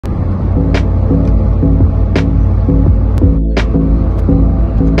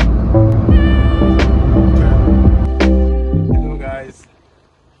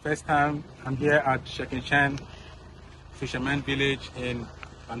first time I'm here at Sekinchan Fisherman Village in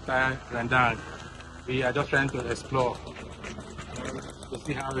Pantai Redang. We are just trying to explore to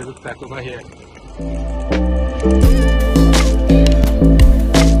see how it looks like over here.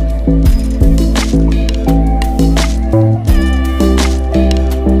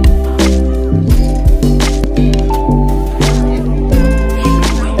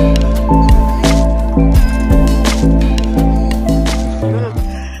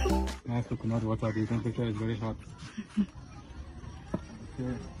 Nice coconut water. The temperature is very hot.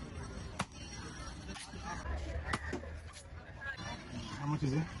 Okay. How much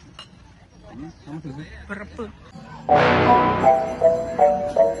is it? How much is it? Berapa?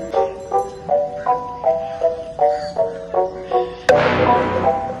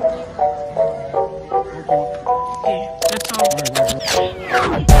 Okay, that's all.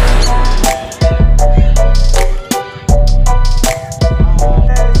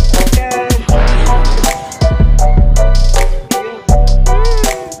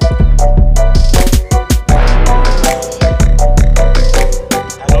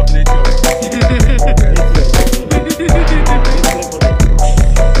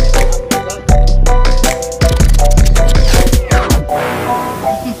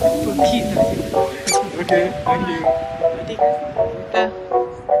 Okay, thank you.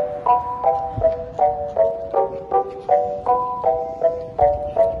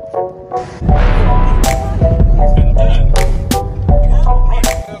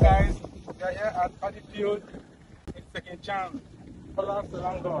 Hello guys, we are here at Paddy Field in Sekinchan Kuala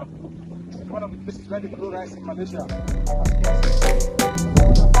Selangor. It's one of the places where they grow rice in Malaysia.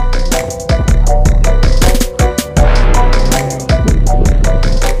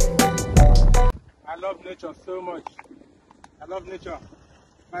 I love nature so much. I love nature.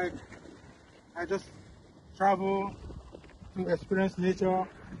 Like, I just travel to experience nature,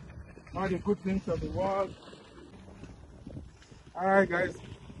 all the good things of the world. Alright guys,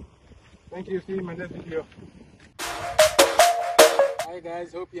 thank you. See you in my next video. Hi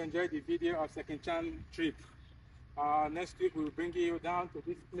guys, hope you enjoyed the video of Sekinchan trip. Next week we'll bring you down to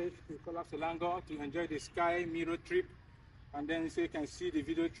this place to Kuala Selangor to enjoy the sky mirror trip, and then so you can see the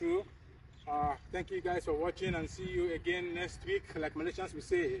video through. Thank you guys for watching, and see you again next week. Like Malaysians we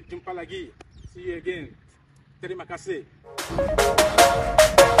say, jumpa lagi. See you again. Terima kasih.